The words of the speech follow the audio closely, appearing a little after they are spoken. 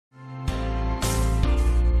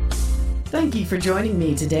Thank you for joining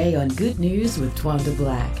me today on Good News with Twanda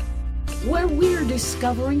Black, where we're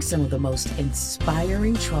discovering some of the most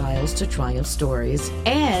inspiring trials to triumph stories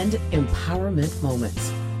and empowerment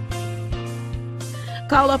moments.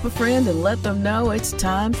 Call up a friend and let them know it's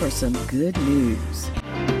time for some good news.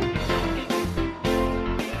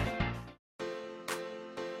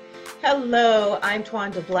 Hello, I'm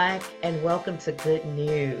Twanda Black, and welcome to Good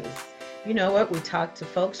News. You know what? We talk to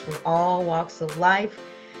folks from all walks of life.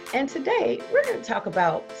 And today we're going to talk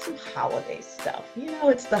about some holiday stuff. You know,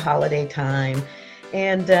 it's the holiday time.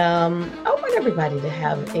 And I want everybody to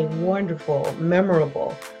have a wonderful,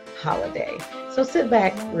 memorable holiday. So sit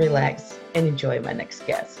back, relax, and enjoy my next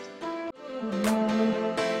guest.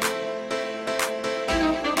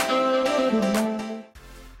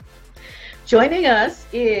 Joining us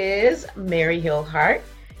is Mary Hillhart.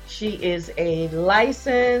 She is a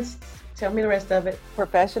licensed, tell me the rest of it.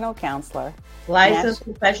 Professional counselor. Licensed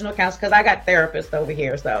professional counselor, because I got therapists over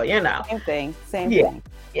here, so you know. Same thing.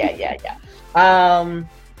 Yeah.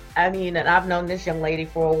 I mean, and I've known this young lady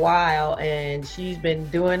for a while, and she's been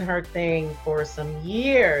doing her thing for some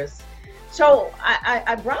years. So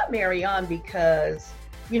I brought Mary on because,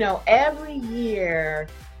 you know, every year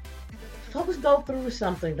folks go through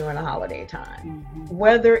something during the holiday time,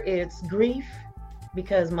 whether it's grief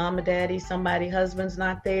because mom and daddy, somebody, husband's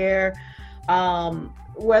not there,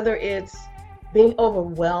 whether it's being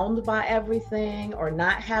overwhelmed by everything or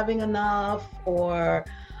not having enough, or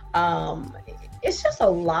it's just a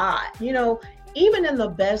lot. You know, even in the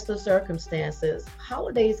best of circumstances,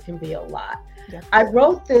 holidays can be a lot. Yep. I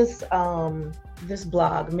wrote this this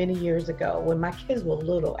blog many years ago when my kids were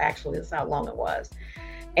little. Actually, that's how long it was.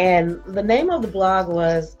 And the name of the blog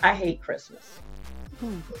was I Hate Christmas.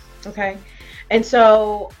 Okay. And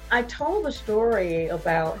so I told a story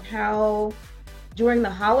about how during the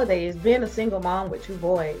holidays, being a single mom with two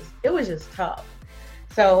boys, it was just tough.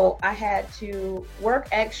 So I had to work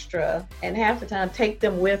extra and half the time take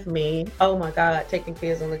them with me. Oh my God, taking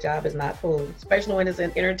kids on the job is not cool, especially when it's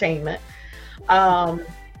in entertainment.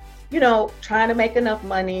 You know, trying to make enough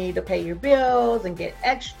money to pay your bills and get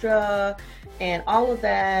extra and all of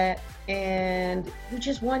that. And you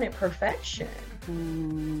just wanted perfection.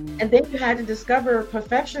 And then you had to discover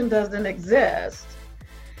perfection doesn't exist.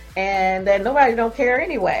 And that nobody don't care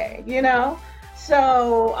anyway, you know?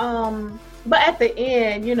 So, but at the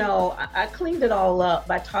end, you know, I cleaned it all up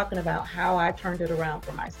by talking about how I turned it around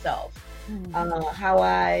for myself, how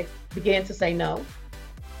I began to say no,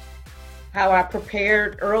 how I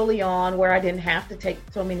prepared early on where I didn't have to take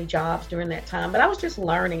so many jobs during that time, but I was just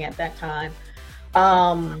learning at that time,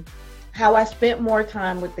 how I spent more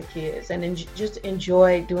time with the kids and just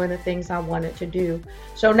enjoyed doing the things I wanted to do.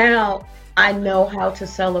 So now I know how to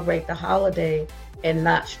celebrate the holiday and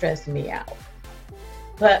not stress me out.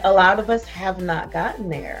 But a lot of us have not gotten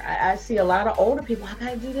there. I see a lot of older people, I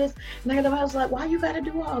gotta do this. And I was like, why you gotta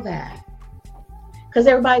do all that? Because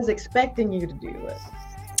everybody's expecting you to do it.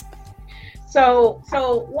 So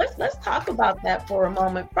let's talk about that for a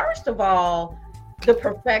moment. First of all, the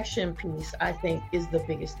perfection piece, I think, is the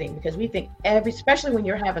biggest thing, because we think especially when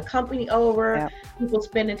you're having company over, people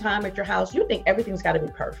spending time at your house, you think everything's got to be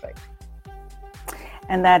perfect.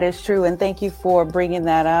 And that is true. And thank you for bringing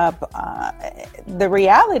that up. The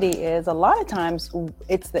reality is a lot of times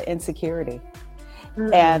it's the insecurity.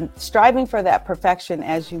 And striving for that perfection,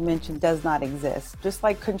 as you mentioned, does not exist, just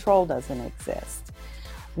like control doesn't exist.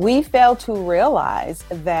 We fail to realize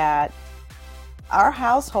that our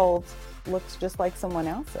household looks just like someone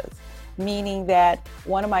else's, meaning that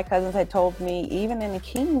one of my cousins had told me, even in the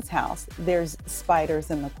king's house, there's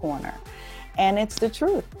spiders in the corner. And it's the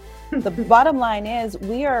truth. The bottom line is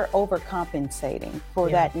we are overcompensating for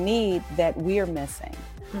that need that we're missing,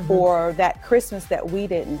 or that Christmas that we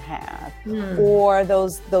didn't have, or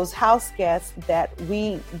those house guests that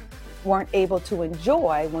we weren't able to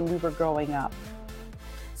enjoy when we were growing up.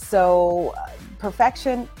 So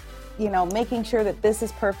perfection, you know, making sure that this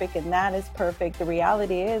is perfect and that is perfect. The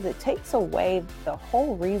reality is it takes away the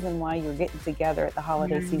whole reason why you're getting together at the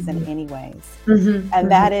holiday season anyways. And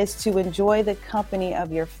that is to enjoy the company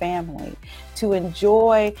of your family, to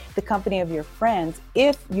enjoy the company of your friends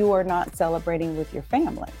if you are not celebrating with your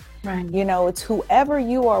family. Right. You know, it's whoever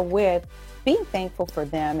you are with, being thankful for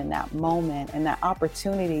them in that moment and that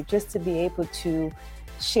opportunity just to be able to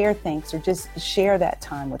share things or just share that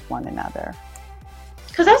time with one another.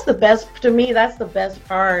 Because that's the best, to me, that's the best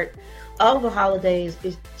part of the holidays,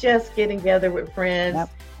 is just getting together with friends.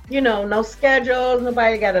 You know, no schedules,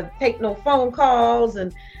 nobody got to take no phone calls,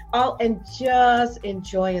 and just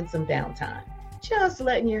enjoying some downtime. just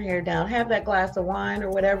letting your hair down, have that glass of wine or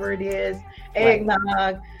whatever it is, Right.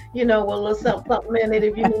 eggnog, with a little something in it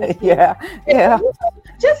if you need to. Yeah. And, Yeah.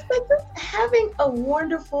 just like this, having a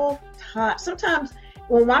wonderful time. Sometimes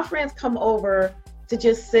when my friends come over to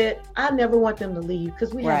just sit, I never want them to leave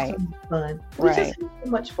because we have so Right. much fun. We just Right. have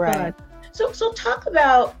so much fun. Right. So talk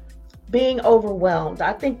about being overwhelmed.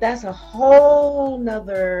 I think that's a whole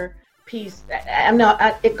nother piece.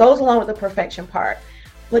 It goes along with the perfection part,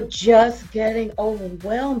 but just getting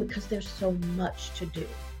overwhelmed because there's so much to do.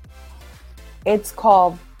 It's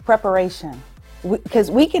called preparation, because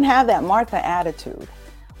we can have that Martha attitude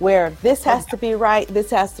where this has to be right, this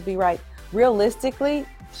has to be right. Realistically,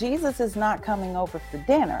 Jesus is not coming over for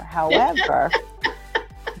dinner. However,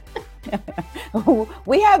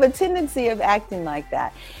 we have a tendency of acting like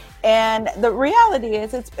that. And the reality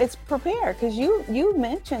is it's prepared, because you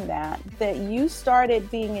mentioned that you started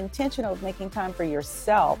being intentional of making time for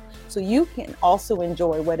yourself so you can also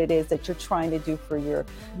enjoy what it is that you're trying to do for your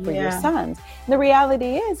sons. And the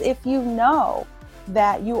reality is, if you know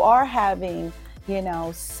that you are having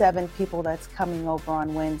 7 people that's coming over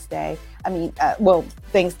on Wednesday,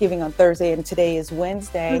 Thanksgiving on Thursday and today is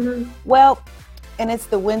Wednesday. Mm-hmm. Well, and it's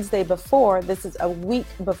the Wednesday before, this is a week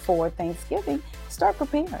before Thanksgiving, start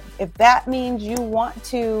preparing. If that means you want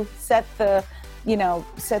to set the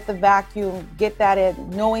vacuum, get that in,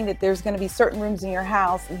 knowing that there's going to be certain rooms in your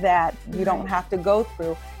house that you don't have to go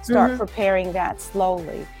through, start preparing that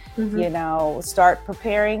slowly. Start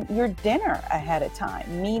preparing your dinner ahead of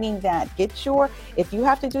time, meaning that if you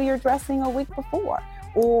have to do your dressing a week before,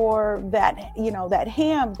 or that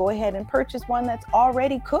ham, go ahead and purchase one that's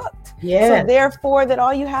already cooked. Yeah. So therefore that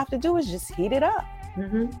all you have to do is just heat it up.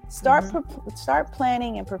 Start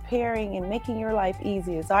planning and preparing and making your life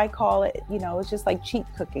easy, as I call it. It's just like cheap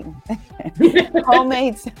cooking.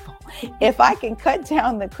 Homemade simple. If I can cut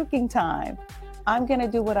down the cooking time, I'm going to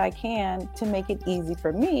do what I can to make it easy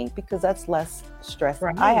for me, because that's less stress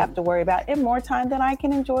I have to worry about, and more time that I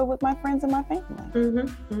can enjoy with my friends and my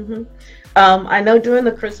family. I know during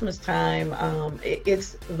the Christmas time,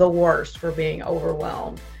 it's the worst for being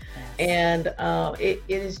overwhelmed. Yes. And it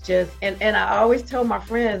is just, and I always tell my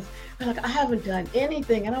friends, like, I haven't done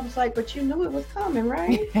anything. And I was like, but you knew it was coming,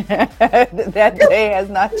 right? That day has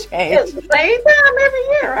not changed. It's the same time every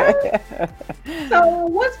year, right? So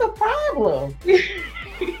what's the problem?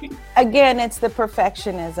 Again, it's the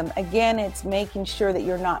perfectionism. Again, it's making sure that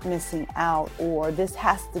you're not missing out, or this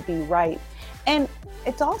has to be right. And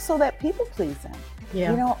it's also that people pleasing.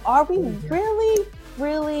 Yeah. Are we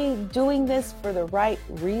really doing this for the right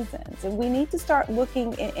reasons? And we need to start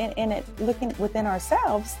looking looking within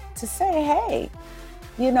ourselves to say, hey,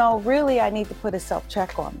 really I need to put a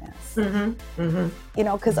self-check on this.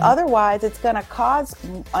 Because otherwise it's going to cause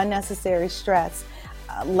unnecessary stress,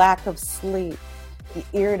 lack of sleep,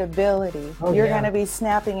 irritability. You're going to be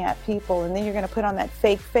snapping at people, and then you're going to put on that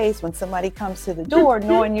fake face when somebody comes to the door,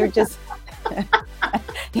 knowing you're just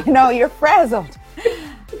you're frazzled.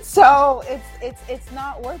 So it's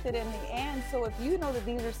not worth it in the end. So if you know that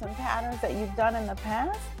these are some patterns that you've done in the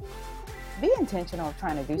past, be intentional of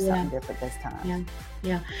trying to do something different this time.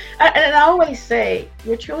 Yeah. And I always say,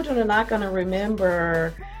 your children are not going to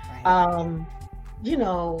remember,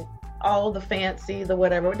 all the fancy, the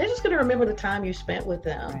whatever. They're just going to remember the time you spent with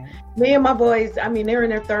them. Right. Me and my boys, they're in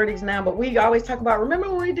their 30s now, but we always talk about, remember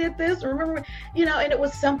when we did this? Remember, and it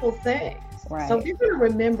was simple things. Right. So they're going to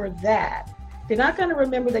remember that. They're not going to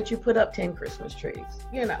remember that you put up 10 Christmas trees,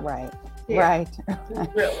 Right. Yeah. Right.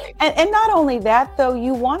 Really. And not only that, though,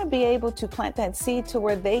 you want to be able to plant that seed to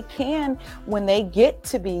where they can, when they get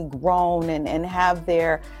to be grown and have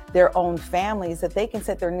their own families, that they can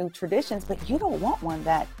set their new traditions. But you don't want one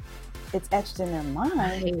that it's etched in their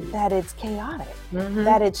mind that it's chaotic,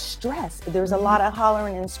 that it's stress. There's a lot of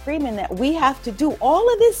hollering and screaming that we have to do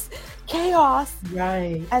all of this chaos.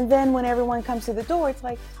 Right. And then when everyone comes to the door, it's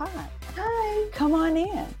like, hi, come on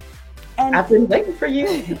in. And I've been waiting for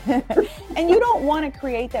you. And you don't want to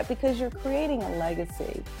create that, because you're creating a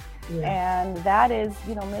legacy. Yeah. And that is,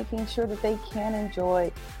 making sure that they can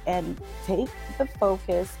enjoy and take the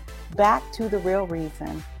focus back to the real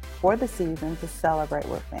reason for the season, to celebrate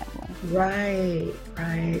with family.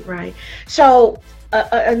 Right. So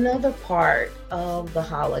another part of the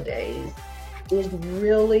holidays is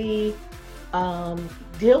really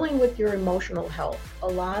dealing with your emotional health. A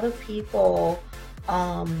lot of people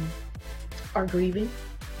are grieving,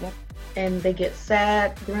 and they get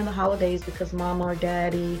sad during the holidays because mama or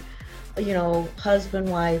daddy, husband,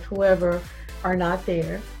 wife, whoever, are not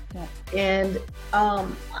there. And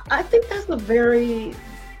I think that's a very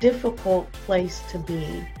difficult place to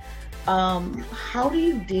be, How do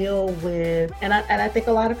you deal with, and I think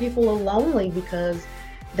a lot of people are lonely because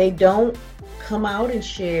they don't come out and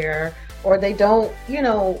share, or they don't,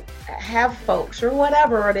 have folks or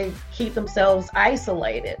whatever, or they keep themselves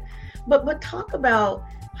isolated. But talk about,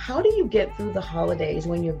 how do you get through the holidays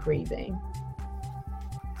when you're grieving?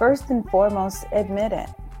 First and foremost, admit it.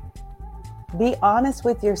 Be honest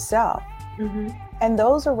with yourself. Mm-hmm. And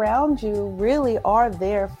those around you really are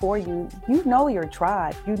there for you. You know your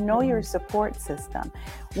tribe, you know your support system.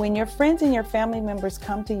 When your friends and your family members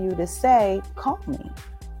come to you to say, call me,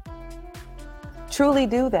 truly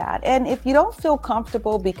do that. And if you don't feel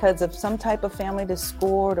comfortable because of some type of family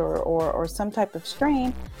discord or some type of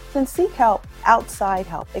strain, then seek help, outside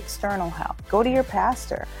help, external help. Go to your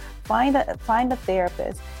pastor, find a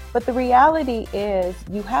therapist. But the reality is,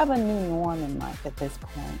 you have a new norm in life at this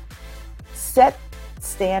point. Set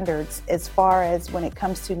standards as far as when it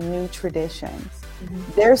comes to new traditions. Mm-hmm.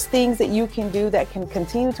 There's things that you can do that can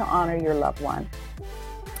continue to honor your loved one,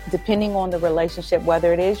 depending on the relationship,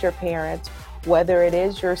 whether it is your parents, whether it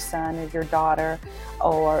is your son or your daughter,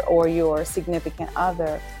 or your significant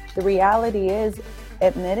other. The reality is,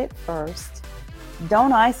 admit it first.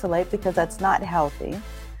 Don't isolate, because that's not healthy.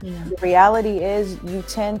 Yeah. The reality is, you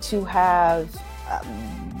tend to have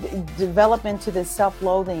develop into this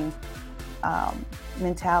self-loathing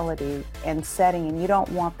mentality and setting, and you don't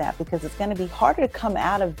want that, because it's going to be harder to come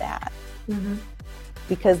out of that. Mm-hmm.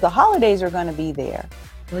 Because the holidays are going to be there.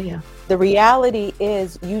 Oh, yeah. The reality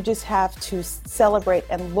is, you just have to celebrate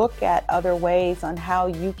and look at other ways on how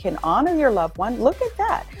you can honor your loved one. Look at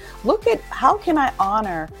that. Look at, how can I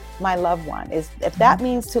honor my loved one? If that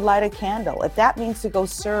means to light a candle, if that means to go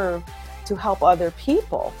serve to help other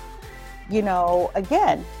people,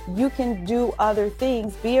 again, you can do other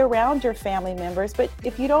things, be around your family members. But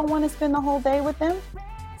if you don't want to spend the whole day with them,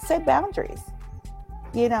 set boundaries.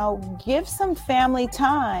 Give some family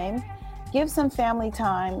time. Give some family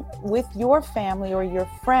time with your family or your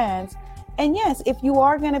friends. And yes, if you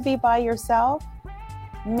are going to be by yourself,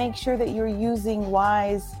 make sure that you're using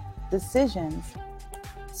wise decisions,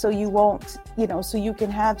 so you won't, so you can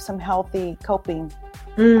have some healthy coping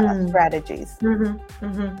strategies. Mm-hmm,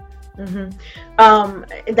 mm-hmm,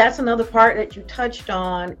 mm-hmm. That's another part that you touched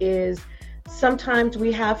on, is sometimes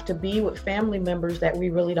we have to be with family members that we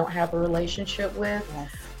really don't have a relationship with.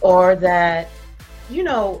 Yes. Or that,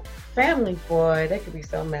 family, boy, they could be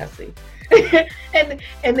so messy.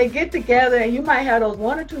 and they get together, and you might have those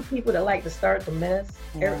one or two people that like to start the mess.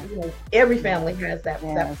 Yeah. Every family has that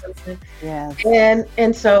person. Yes.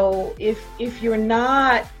 And so if you're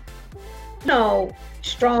not,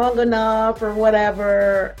 strong enough or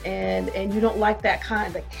whatever, and you don't like that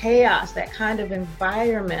kind of chaos, that kind of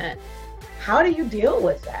environment, how do you deal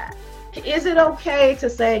with that? Is it okay to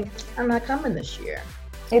say, I'm not coming this year?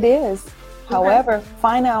 It is. However,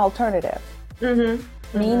 find an alternative.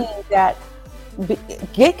 Mm-hmm. Meaning that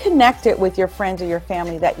get connected with your friends or your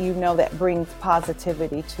family that that brings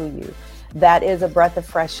positivity to you. That is a breath of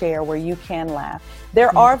fresh air where you can laugh.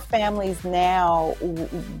 There are families now,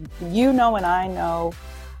 and I know,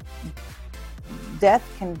 death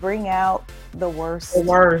can bring out the worst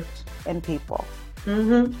in people.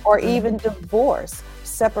 Mm-hmm. Or even divorce,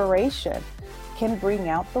 separation can bring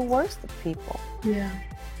out the worst of people. Yeah.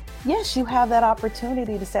 Yes, you have that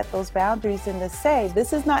opportunity to set those boundaries and to say,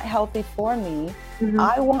 this is not healthy for me. Mm-hmm.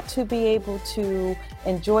 I want to be able to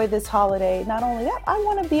enjoy this holiday. Not only that, I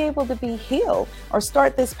want to be able to be healed, or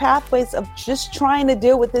start this pathways of just trying to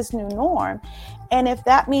deal with this new norm. And if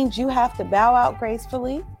that means you have to bow out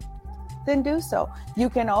gracefully, then do so.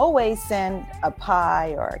 You can always send a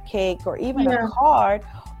pie or a cake or even a card,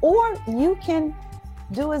 or you can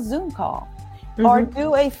do a Zoom call. Mm-hmm. Or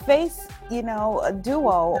do a face, a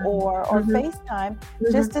duo or FaceTime,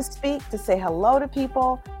 just to speak, to say hello to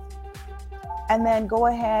people, and then go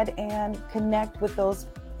ahead and connect with those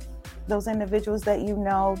individuals that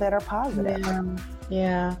that are positive.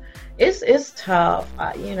 Yeah. It's tough.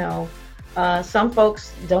 Some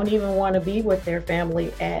folks don't even want to be with their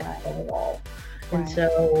family at all. Right. And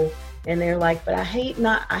so, and they're like, but I hate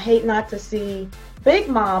not to see Big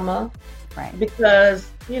Mama. Right. Because,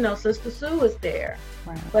 Sister Sue is there.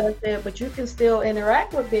 Right. But I said, but you can still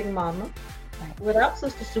interact with Big Mama without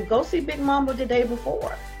Sister Sue. Go see Big Mama the day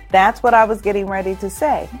before. That's what I was getting ready to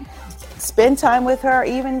say. Spend time with her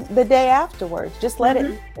even the day afterwards. Just let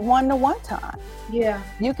it one-to-one time. Yeah.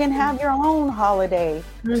 You can have your own holiday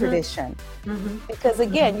tradition. Mm-hmm. Because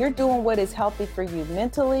again, you're doing what is healthy for you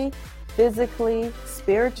mentally, physically,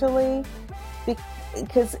 spiritually.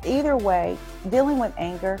 Because either way, dealing with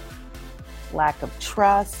anger, lack of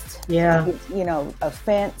trust,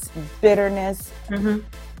 offense, bitterness,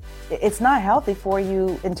 it's not healthy for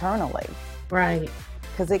you internally. Right.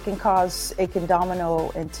 Because it can domino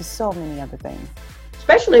into so many other things.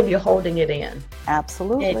 Especially if you're holding it in.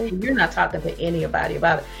 Absolutely. And you're not talking to anybody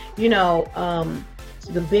about it. You know,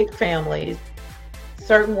 the big families,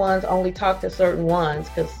 certain ones only talk to certain ones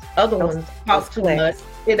because other ones talk too much.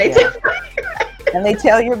 And they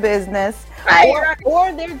tell your business. Right.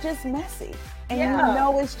 Or they're just messy. And you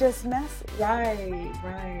know it's just messy.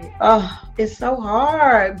 Right. Oh, it's so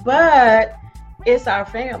hard, but it's our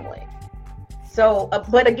family. So,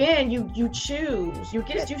 but again, you choose. You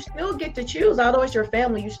still get to choose. Although it's your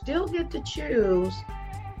family, you still get to choose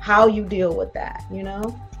how you deal with that. You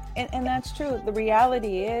know. And that's true. The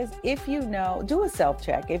reality is, if you know, do a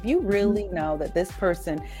self-check. If you really know that this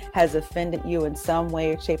person has offended you in some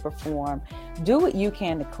way, shape, or form, do what you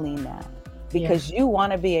can to clean that, because you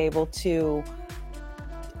want to be able to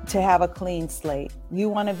have a clean slate. You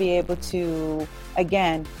want to be able to,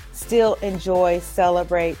 again, still enjoy,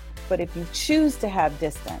 celebrate. But if you choose to have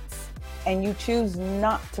distance and you choose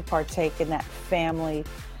not to partake in that family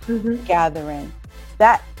gathering,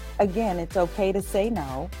 that, again, it's okay to say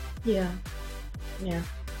no. Yeah.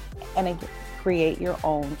 And again, create your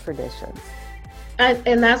own traditions.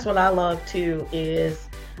 And that's what I love too, is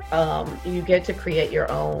you get to create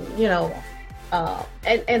your own, you know.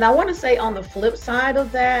 And I want to say, on the flip side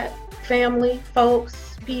of that, family,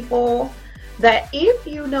 folks, people, that if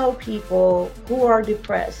you know people who are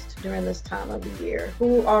depressed during this time of the year,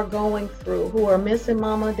 who are going through, who are missing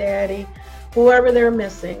mama, daddy, whoever they're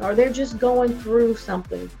missing, or they're just going through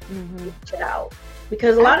something, reach out.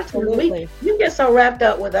 Because a lot of times you get so wrapped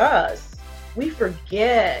up with us, we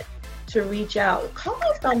forget to reach out. Call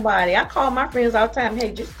somebody. I call my friends all the time.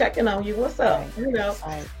 Hey, just checking on you. What's up? You know.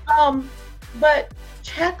 But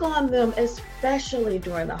check on them, especially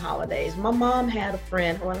during the holidays. My mom had a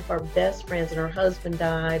friend, one of her best friends, and her husband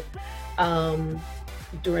died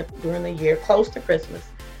during the year, close to Christmas.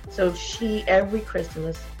 So every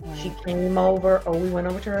Christmas, she came over, or we went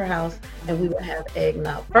over to her house, and we would have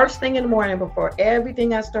eggnog. First thing in the morning, before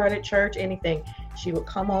everything I started, church, anything, she would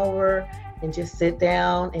come over and just sit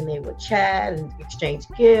down, and they would chat and exchange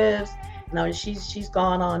gifts. Now she's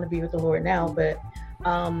gone on to be with the Lord now, but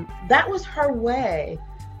that was her way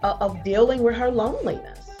of dealing with her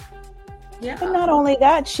loneliness. Yeah. And not only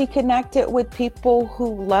that, she connected with people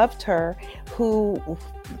who loved her, who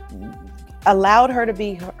allowed her to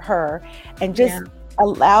be her, and just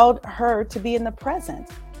allowed her to be in the present.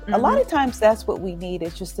 A lot of times that's what we need,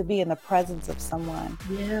 is just to be in the presence of someone.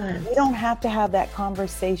 Yeah. We don't have to have that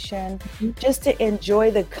conversation, just to enjoy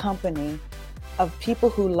the company of people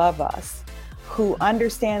who love us, who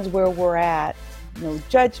understands where we're at. No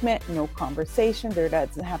judgment, no conversation. There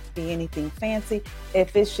doesn't have to be anything fancy.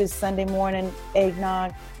 If it's just Sunday morning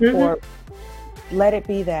eggnog, or let it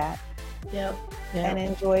be that. Yep. And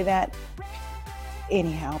enjoy that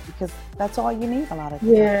anyhow, because that's all you need a lot of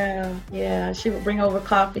times. Yeah. She would bring over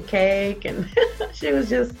coffee cake, and she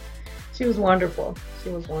was wonderful. She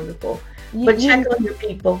was wonderful. But check on your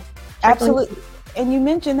people. Absolutely. And you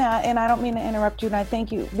mentioned that, and I don't mean to interrupt you, and I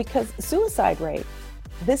thank you, because suicide rate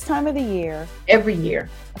this time of the year, every year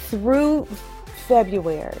through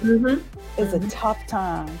February, is a tough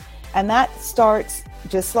time. And that starts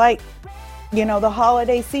just like, you know, the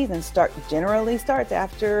holiday season generally starts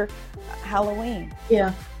after Halloween.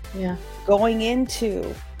 Yeah. Going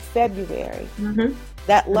into February,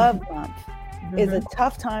 that love month is a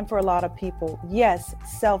tough time for a lot of people. Yes,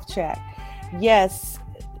 self-check. Yes,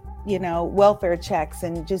 you know, welfare checks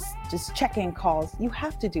and just check-in calls. You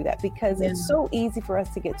have to do that, because it's so easy for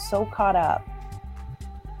us to get so caught up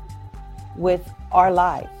with our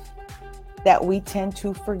life that we tend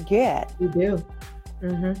to forget. We do.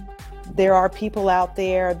 There are people out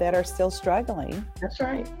there that are still struggling. That's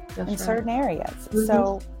right. In certain areas.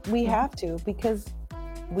 So we have to, because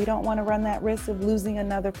we don't want to run that risk of losing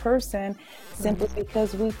another person simply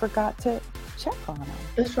because we forgot to check on them.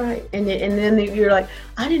 That's right. And then you're like,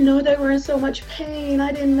 I didn't know they were in so much pain.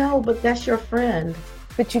 I didn't know. But that's your friend.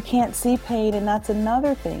 But you can't see pain, and that's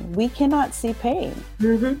another thing. We cannot see pain.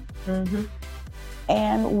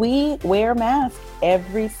 And we wear masks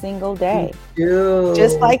every single day. We do.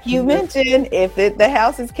 Just like you mentioned, if the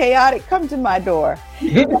house is chaotic, come to my door.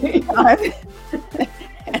 We're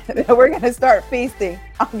going to start feasting.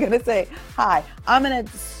 I'm going to say, hi, I'm going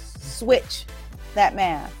to switch that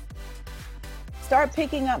mask. Start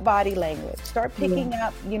picking up body language. Start picking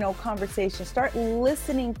up, you know, conversation. Start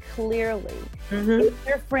listening clearly. If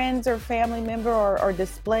your friends or family member are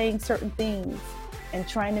displaying certain things and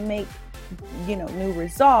trying to make new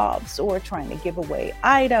resolves, or trying to give away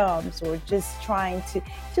items, or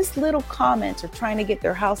just little comments, or trying to get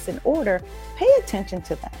their house in order, pay attention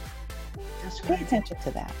to that. That's right. Pay attention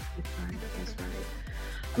to that. That's right. That's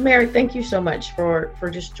right. Mary, thank you so much for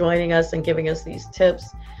just joining us and giving us these tips.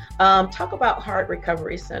 Talk about Heart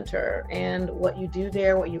Recovery Center and what you do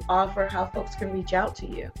there, what you offer, how folks can reach out to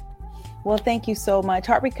you. Well, thank you so much.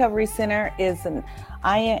 Heart Recovery Center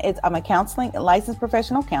I'm a licensed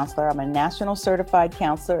professional counselor. I'm a national certified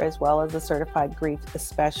counselor, as well as a certified grief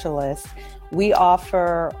specialist. We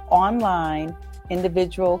offer online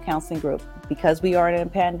individual counseling group. Because we are in a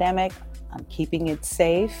pandemic, I'm keeping it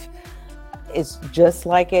safe. It's just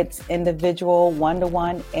like it's individual,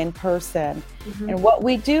 one-to-one, in person. Mm-hmm. And what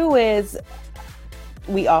we do is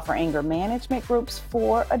we offer anger management groups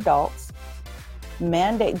for adults,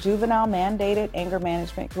 juvenile mandated anger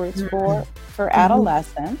management groups for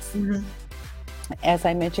adolescents. Mm-hmm. As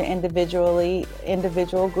I mentioned,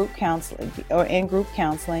 individual group counseling or in group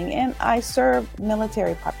counseling. And I serve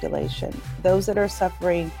military population, those that are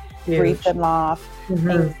suffering grief and loss,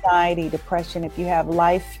 anxiety, depression. If you have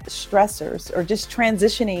life stressors or just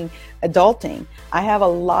transitioning adulting, I have a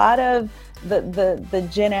lot of the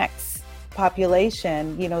Gen X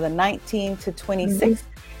population, the 19 to 26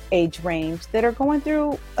 age range that are going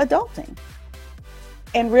through adulting.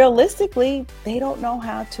 And realistically, they don't know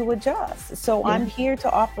how to adjust. So I'm here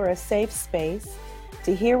to offer a safe space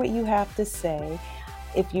to hear what you have to say.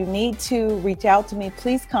 If you need to reach out to me,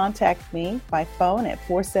 please contact me by phone at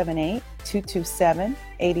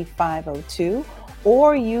 478-227-8502,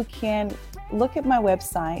 or you can look at my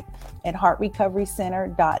website at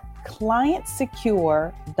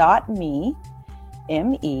heartrecoverycenter.clientsecure.me,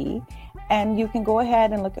 M-E, and you can go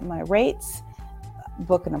ahead and look at my rates,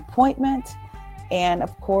 book an appointment, and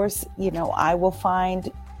of course, I will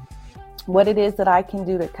find what it is that I can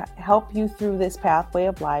do to help you through this pathway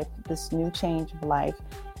of life, this new change of life,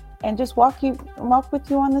 and just walk with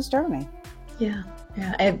you on this journey. Yeah.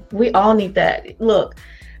 And we all need that. Look,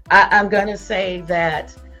 I'm going to say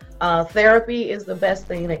that therapy is the best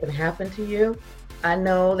thing that can happen to you. I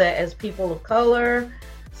know that as people of color,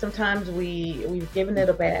 sometimes we've given it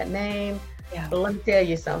a bad name. Yeah. But let me tell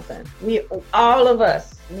you something. All of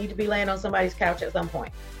us need to be laying on somebody's couch at some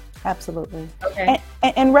point. Absolutely. Okay.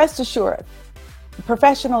 And rest assured,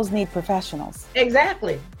 professionals need professionals.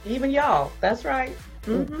 Exactly. Even y'all. That's right.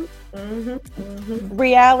 Mm-hmm. Mm-hmm. Mm-hmm.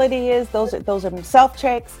 Reality is those are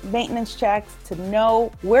self-checks, maintenance checks to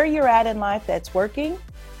know where you're at in life that's working,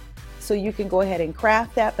 so you can go ahead and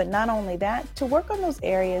craft that. But not only that, to work on those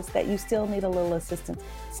areas that you still need a little assistance.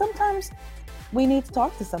 Sometimes we need to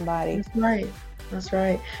talk to somebody. That's right. That's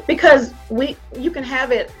right. Because you can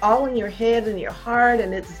have it all in your head and your heart,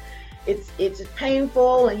 and it's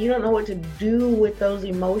painful, and you don't know what to do with those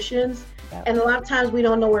emotions. Yep. And a lot of times we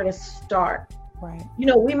don't know where to start. Right.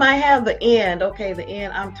 We might have the end. Okay, the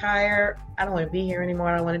end. I'm tired. I don't want to be here anymore.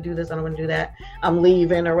 I don't want to do this. I don't want to do that. I'm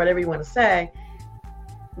leaving, or whatever you want to say.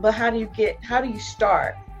 But how do you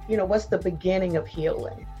start? What's the beginning of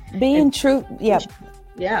healing? Being true. Yeah.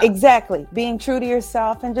 Yeah. Exactly. Being true to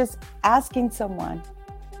yourself and just asking someone.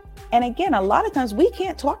 And again, a lot of times we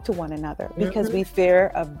can't talk to one another because we fear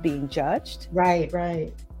of being judged. Right.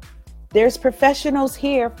 There's professionals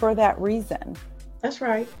here for that reason. That's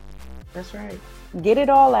right. Get it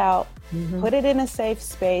all out, put it in a safe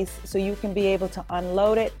space so you can be able to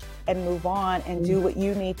unload it and move on and do what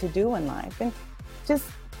you need to do in life, and just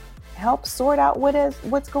help sort out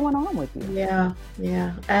what's going on with you.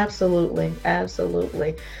 Yeah, absolutely.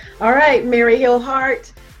 All right, Mary Hill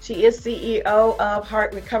Hart. She is CEO of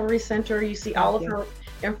Heart Recovery Center. You see all of her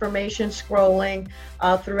information scrolling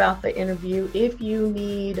throughout the interview. If you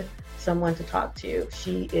need someone to talk to,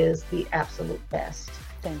 she is the absolute best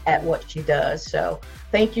at what she does. So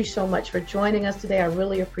thank you so much for joining us today. I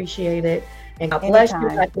really appreciate it. And God bless you.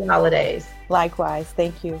 Happy holidays. Likewise.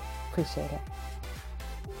 Thank you. Appreciate it.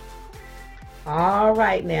 All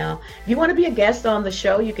right, now, if you want to be a guest on the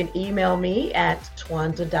show, you can email me at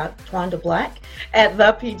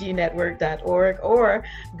twandablack@thepgnetwork.org or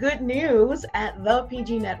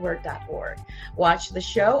goodnews@thepgnetwork.org. Watch the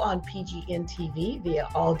show on PGN TV via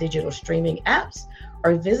all digital streaming apps,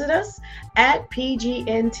 or visit us at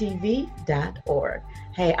pgntv.org.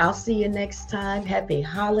 Hey, I'll see you next time. Happy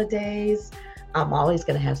holidays. I'm always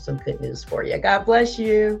going to have some good news for you. God bless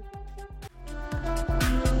you.